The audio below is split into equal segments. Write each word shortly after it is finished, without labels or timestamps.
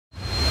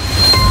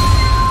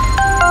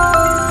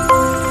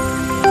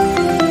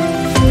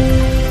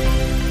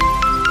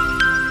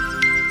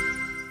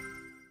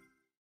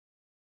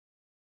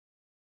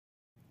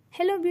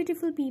Hello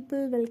beautiful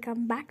people,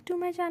 welcome back to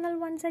my channel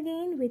once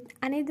again with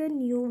another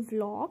new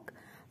vlog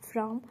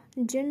from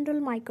General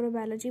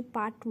Microbiology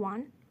part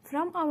 1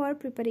 from our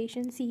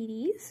preparation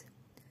series.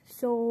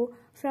 So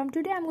from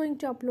today I'm going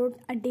to upload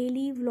a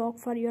daily vlog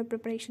for your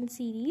preparation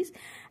series,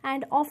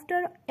 and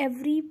after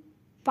every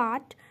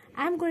part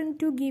I'm going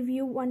to give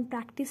you one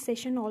practice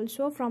session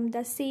also from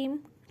the same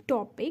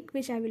topic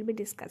which I will be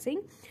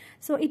discussing.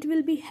 So it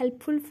will be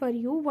helpful for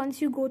you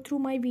once you go through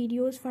my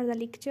videos for the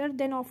lecture,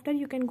 then after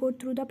you can go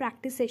through the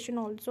practice session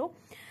also.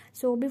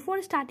 So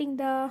before starting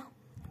the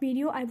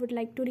video, I would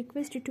like to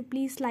request you to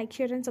please like,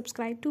 share and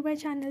subscribe to my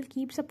channel.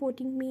 Keep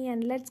supporting me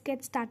and let's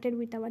get started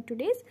with our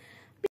today's.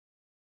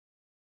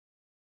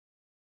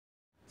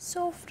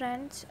 So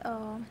friends,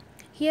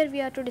 here we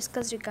are to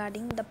discuss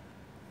regarding the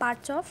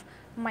parts of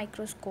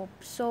microscope.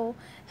 So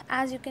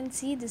as you can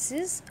see, this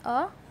is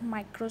a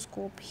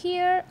microscope.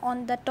 Here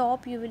on the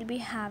top you will be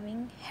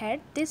having head.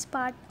 This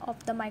part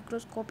of the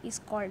microscope is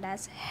called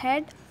as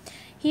head.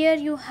 Here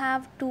you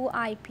have two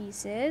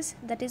eyepieces,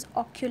 that is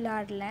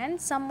ocular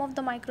lens. Some of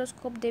the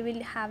microscope they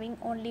will having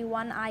only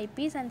one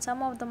eyepiece, and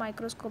some of the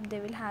microscope they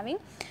will having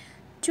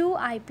two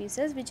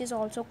eyepieces, which is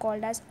also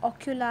called as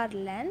ocular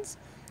lens.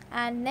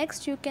 And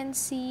next you can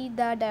see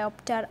the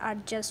diopter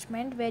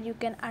adjustment, where you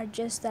can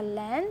adjust the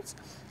lens,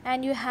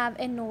 and you have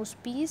a nose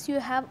piece,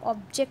 you have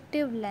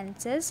objective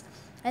lenses,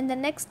 and the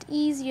next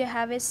is you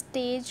have a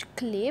stage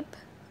clip.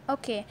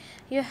 Okay,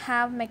 you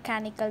have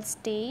mechanical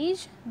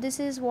stage. This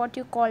is what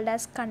you called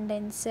as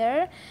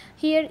condenser.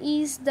 Here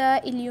is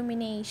the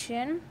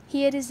illumination.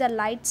 Here is the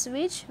light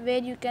switch where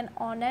you can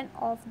on and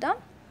off the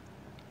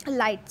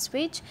light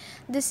switch.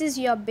 This is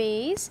your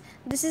base.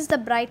 This is the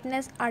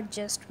brightness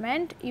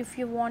adjustment. If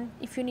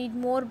you need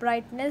more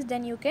brightness,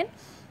 then you can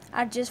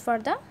adjust for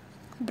the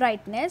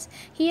brightness.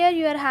 Here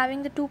you are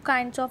having the two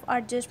kinds of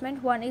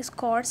adjustment. One is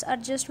coarse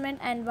adjustment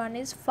and one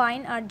is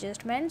fine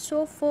adjustment.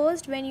 So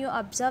first, when you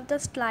observe the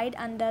slide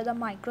under the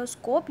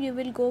microscope, you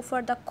will go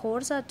for the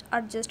coarse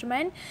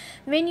adjustment.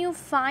 When you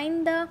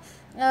find the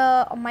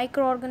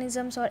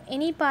microorganisms or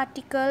any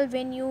particle,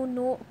 when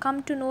you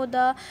come to know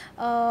the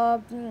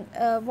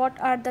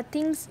what are the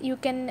things you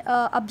can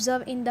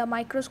observe in the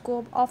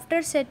microscope,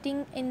 after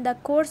setting in the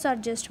coarse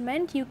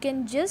adjustment, you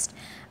can just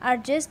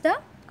adjust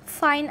the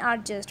fine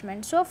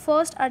adjustment. So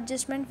first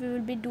adjustment we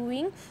will be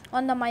doing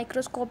on the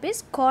microscope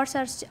is coarse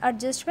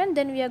adjustment,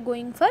 then we are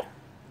going for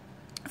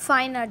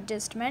fine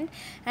adjustment.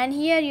 And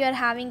here you are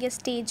having a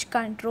stage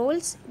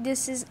controls.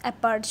 This is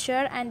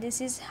aperture, and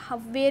this is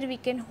where we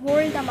can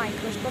hold the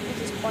microscope,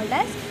 which is called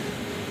as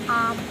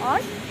arm or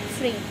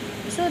frame.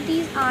 So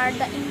these are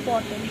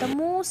the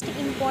most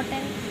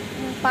important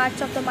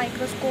parts of the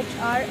microscopes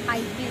are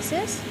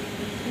eyepieces,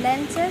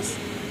 lenses,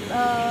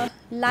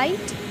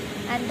 light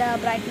and the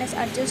brightness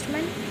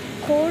adjustment,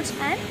 coarse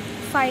and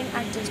fine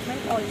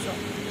adjustment also.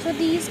 So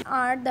these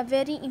are the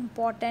very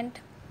important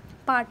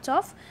parts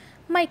of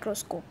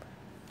microscope.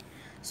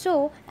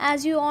 So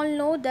as you all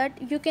know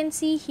that you can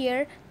see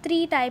here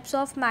three types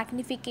of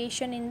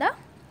magnification in the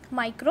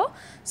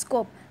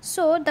microscope.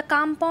 So the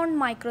compound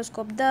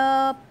microscope,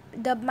 the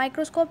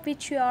microscope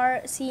which you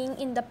are seeing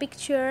in the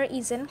picture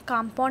is a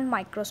compound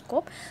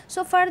microscope.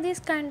 So for this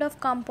kind of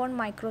compound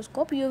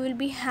microscope, you will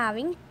be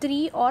having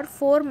 3 or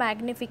 4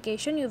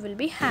 magnification you will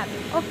be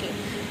having. Okay,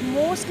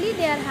 mostly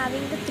they are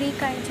having the three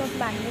kinds of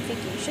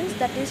magnifications,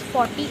 that is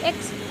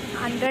 40x,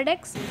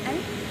 100x and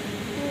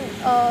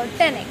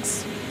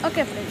 10x.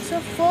 Okay friends, so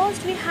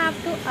first we have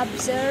to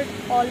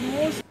observe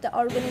almost the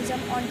organism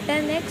on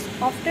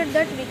 10x. After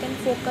that we can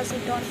focus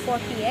it on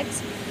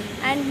 40x,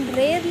 and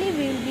rarely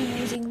we will be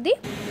using the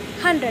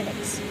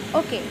 100x.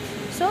 Okay,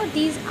 so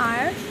these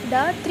are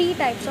the three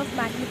types of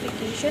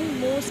magnification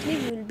mostly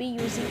we will be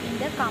using in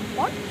the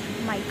compound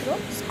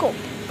microscope.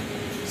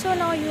 So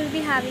now you will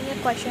be having a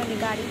question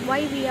regarding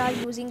why we are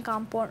using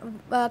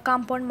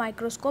compound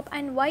microscope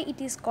and why it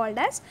is called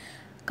as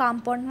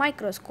compound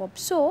microscope.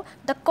 So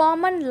the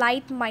common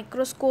light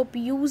microscope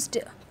used,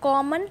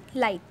 common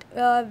light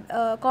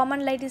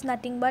is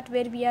nothing but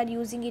where we are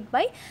using it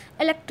by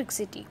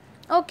electricity.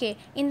 Okay,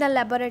 in the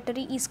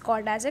laboratory is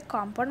called as a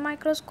compound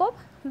microscope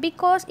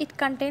because it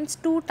contains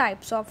two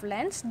types of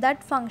lens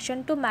that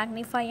function to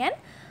magnify an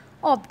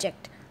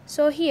object.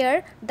 So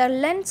here the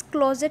lens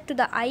closest to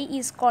the eye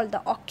is called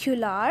the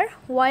ocular,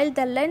 while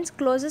the lens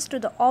closest to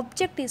the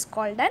object is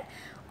called an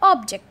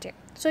objective.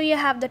 So you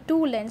have the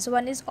two lens,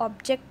 one is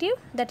objective,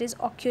 that is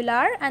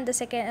ocular, and the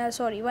second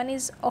one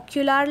is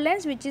ocular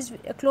lens, which is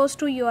close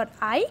to your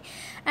eye,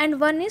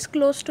 and one is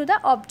close to the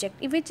object.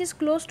 Which is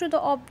close to the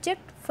object,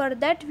 for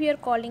that we are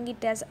calling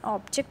it as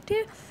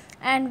objective,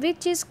 and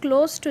which is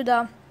close to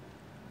the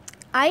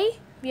eye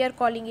we are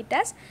calling it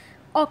as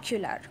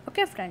ocular.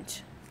 Okay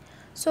friends,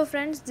 so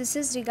friends, this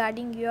is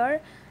regarding your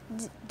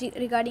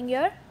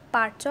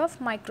parts of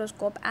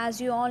microscope.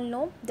 As you all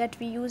know that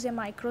we use a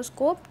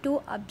microscope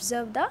to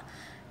observe the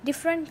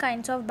different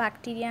kinds of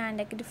bacteria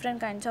and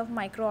different kinds of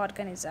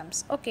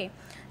microorganisms. Okay,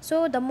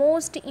 so the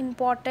most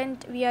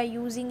important we are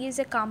using is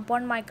a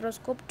compound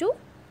microscope to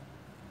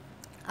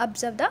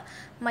observe the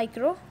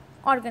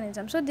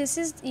organism. So this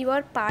is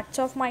your parts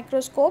of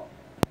microscope,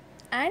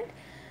 and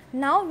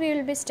now we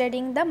will be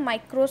studying the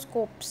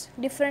microscopes,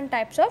 different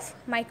types of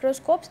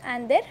microscopes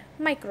and their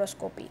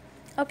microscopy.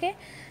 Okay,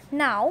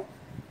 now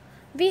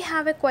we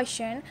have a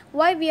question,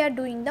 why we are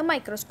doing the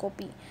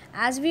microscopy.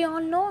 As we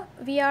all know,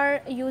 we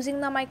are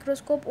using the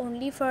microscope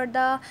only for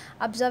the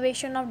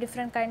observation of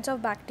different kinds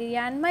of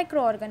bacteria and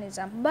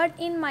microorganism, but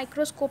in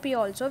microscopy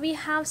also we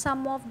have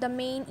some of the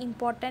main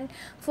important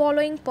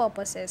following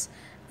purposes.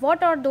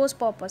 What are those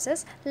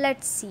purposes?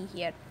 Let's see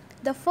here.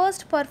 The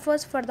first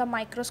purpose for the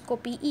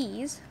microscopy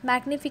is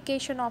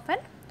magnification of an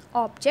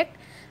object,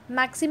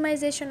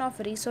 maximization of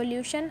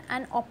resolution,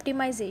 and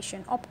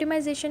optimization.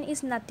 Optimization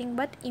is nothing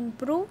but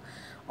improve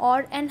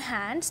or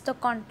enhance the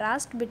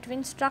contrast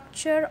between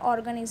structure,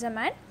 organism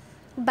and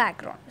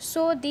background.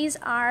 So these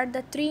are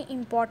the three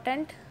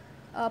important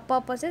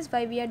purposes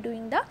why we are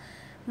doing the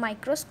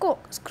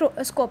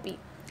microscopy.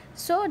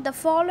 So the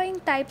following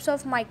types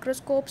of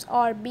microscopes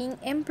are being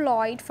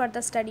employed for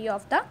the study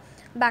of the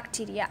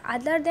bacteria.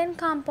 Other than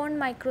compound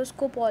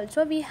microscope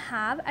also we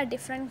have a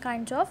different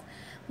kinds of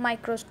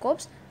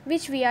microscopes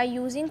which we are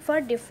using for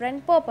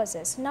different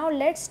purposes. Now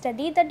let's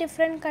study the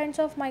different kinds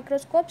of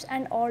microscopes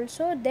and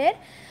also their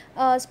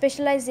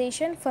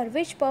specialization, for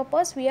which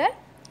purpose we are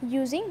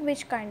using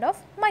which kind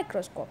of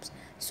microscopes.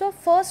 So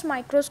first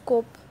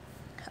microscope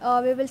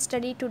we will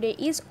study today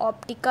is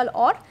optical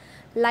or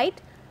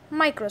light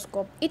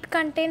microscope. It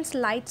contains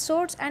light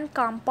source and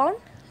compound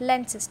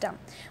lens system.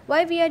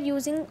 Why we are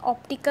using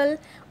optical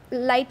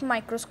light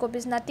microscope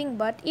is nothing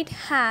but it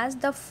has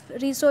the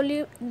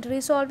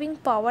resolving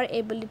power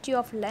ability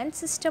of lens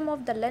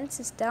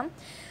system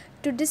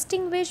to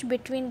distinguish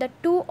between the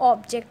two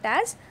objects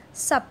as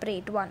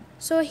separate one.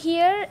 So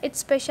here its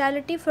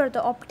speciality for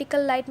the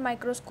optical light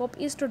microscope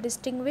is to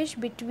distinguish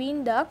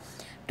between the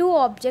two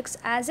objects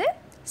as a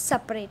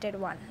separated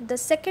one. The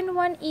second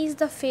one is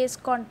the phase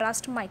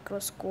contrast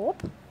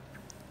microscope.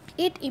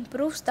 It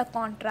improves the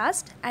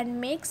contrast and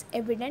makes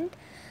evident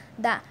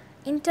the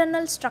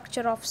internal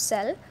structure of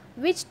cell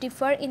which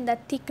differ in the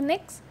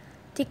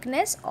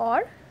thickness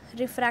or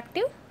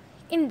refractive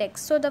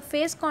index. So the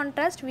phase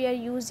contrast we are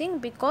using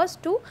because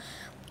to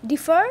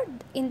differ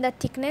in the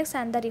thickness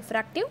and the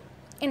refractive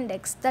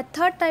index. The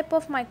third type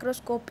of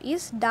microscope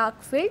is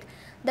dark field,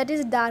 that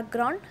is dark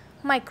ground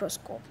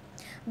microscope.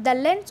 The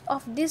lens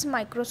of this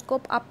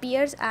microscope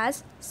appears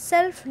as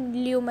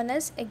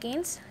self-luminous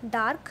against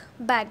dark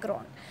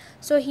background.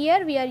 So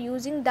here we are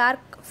using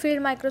dark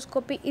field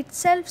microscopy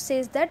itself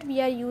says that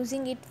we are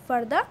using it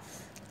for the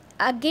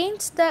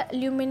against the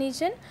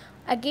illumination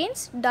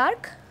against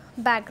dark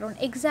background.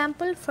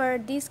 Example for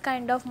this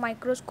kind of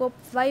microscope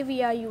why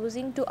we are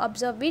using to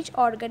observe which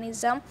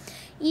organism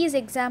is,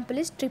 example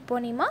is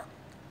Treponema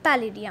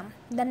pallidum.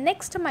 The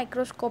next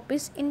microscope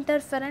is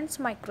interference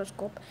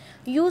microscope,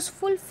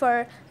 useful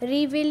for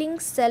revealing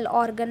cell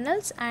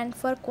organelles and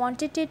for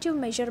quantitative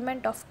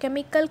measurement of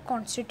chemical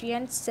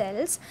constituent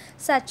cells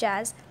such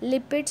as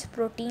lipids,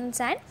 proteins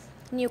and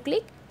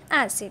nucleic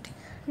acid.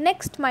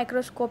 Next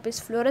microscope is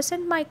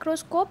fluorescent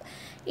microscope.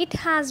 It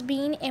has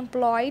been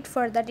employed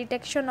for the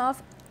detection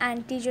of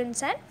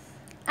antigens and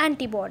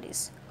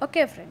antibodies.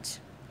 Okay friends.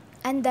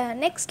 And the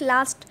next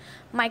last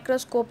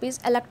microscope is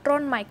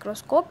electron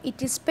microscope.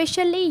 It is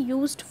specially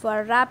used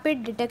for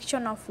rapid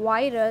detection of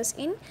virus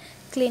in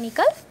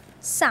clinical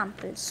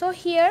samples. So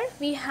here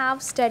we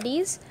have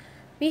studied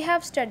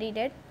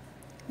it,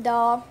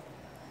 the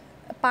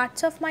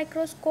parts of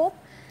microscope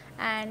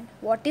and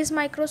what is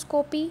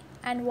microscopy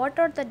and what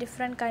are the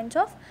different kinds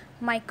of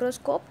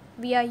microscope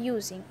we are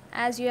using.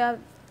 As you have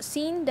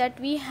seen that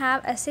we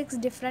have 6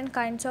 different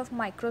kinds of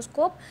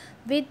microscope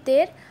with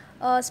their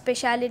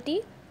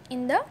speciality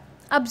in the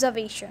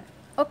observation.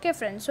 Okay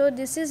friends, so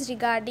this is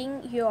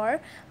regarding your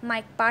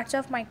parts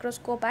of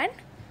microscope and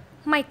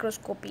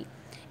microscopy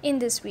in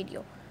this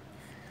video.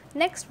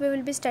 Next we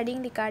will be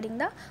studying regarding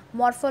the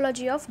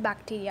morphology of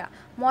bacteria.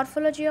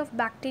 Morphology of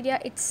bacteria,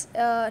 it's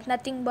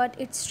nothing but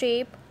its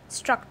shape,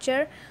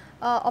 structure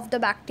of the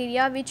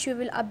bacteria which you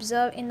will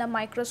observe in the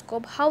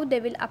microscope, how they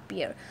will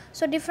appear.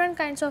 So different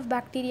kinds of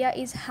bacteria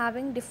is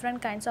having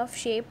different kinds of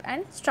shape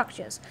and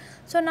structures.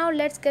 So now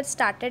let's get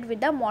started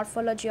with the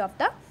morphology of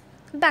the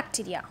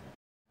bacteria.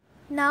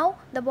 Now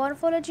the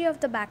morphology of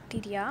the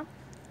bacteria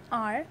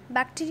are,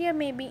 bacteria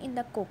may be in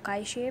the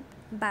cocci shape,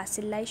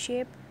 bacilli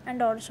shape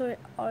and also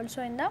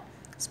in the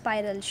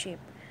spiral shape,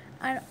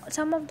 and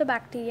some of the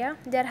bacteria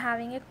they are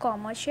having a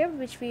comma shape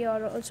which we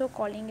are also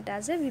calling it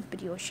as a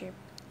vibrio shape.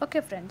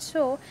 Okay friends,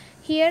 so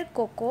here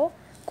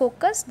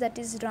coccus, that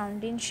is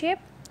round in shape.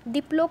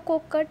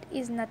 Diplococcus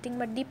is nothing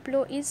but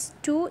diplo is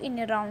 2 in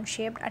a round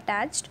shape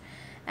attached,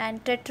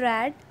 and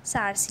tetrad,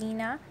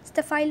 sarcina,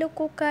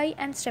 staphylococci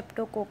and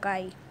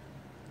streptococci.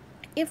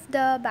 If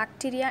the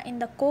bacteria in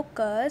the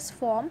coccus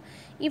form,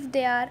 if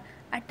they are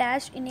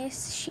attached in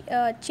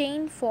a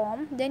chain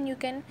form, then you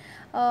can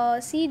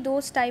see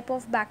those type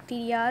of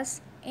bacteria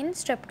in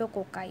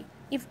streptococci.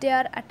 If they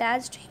are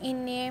attached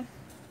in a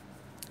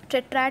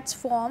tetrads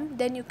form,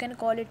 then you can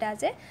call it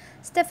as a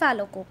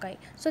staphylococci.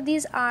 So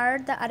these are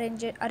the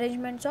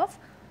arrangements of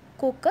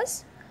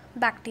coccus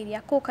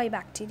bacteria, cocci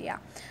bacteria.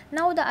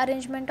 Now the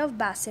arrangement of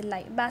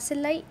bacilli.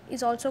 Bacilli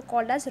is also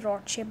called as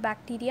rod-shaped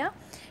bacteria.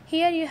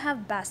 Here you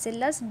have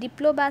bacillus.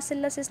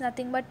 Diplobacillus is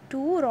nothing but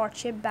two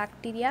rod-shaped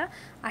bacteria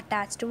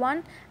attached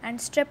one, and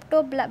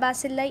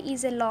streptobacilli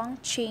is a long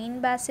chain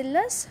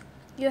bacillus.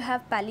 You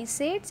have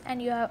palisades,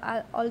 and you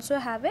have also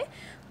have a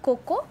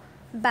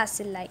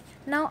cocobacilli.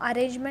 Now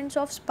arrangements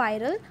of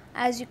spiral,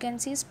 as you can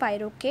see,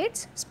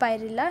 spirochetes,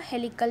 spirilla,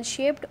 helical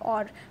shaped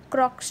or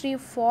corkscrew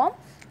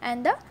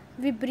and the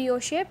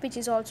vibrio shape, which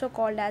is also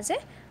called as a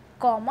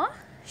comma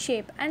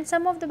shape. And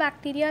some of the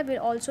bacteria will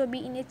also be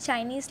in a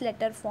Chinese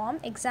letter form.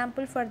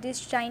 Example for this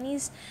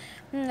Chinese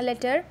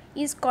letter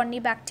is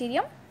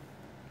Corynebacterium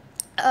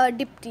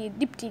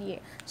diphtheriae.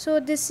 So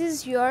this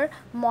is your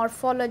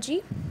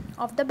morphology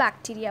of the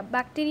bacteria.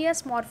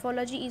 Bacteria's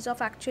morphology is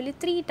of actually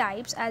three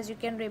types, as you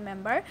can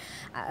remember: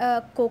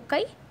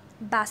 cocci,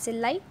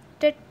 bacilli,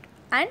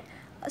 and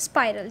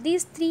spiral.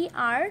 These three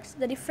are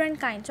the different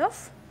kinds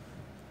of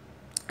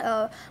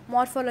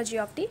morphology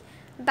of the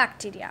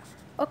bacteria.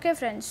 Okay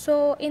friends,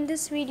 so in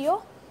this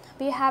video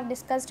we have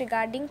discussed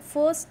regarding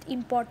first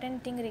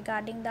important thing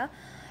regarding the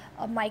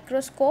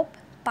microscope,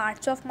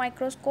 parts of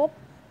microscope,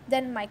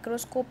 then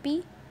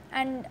microscopy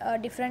and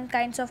different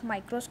kinds of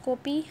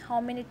microscopy, how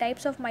many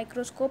types of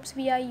microscopes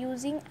we are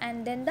using,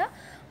 and then the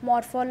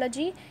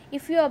morphology.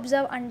 If you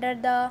observe under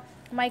the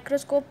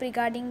microscope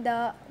regarding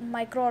the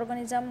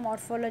microorganism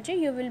morphology,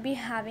 you will be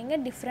having a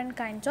different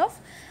kinds of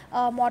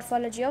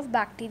morphology of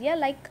bacteria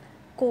like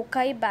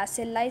cocci,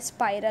 bacilli,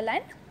 spiral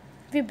and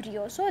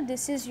vibrio. So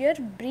this is your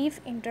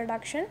brief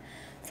introduction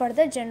for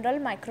the general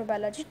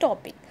microbiology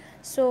topic.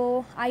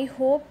 So I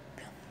hope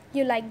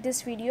you like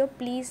this video.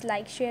 Please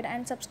like, share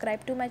and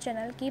subscribe to my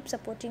channel. Keep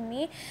supporting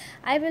me.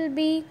 I will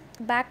be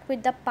back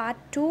with the part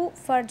 2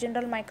 for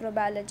general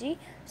microbiology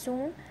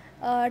soon.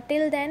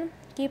 Till then,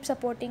 keep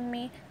supporting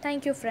me.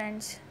 Thank you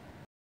friends.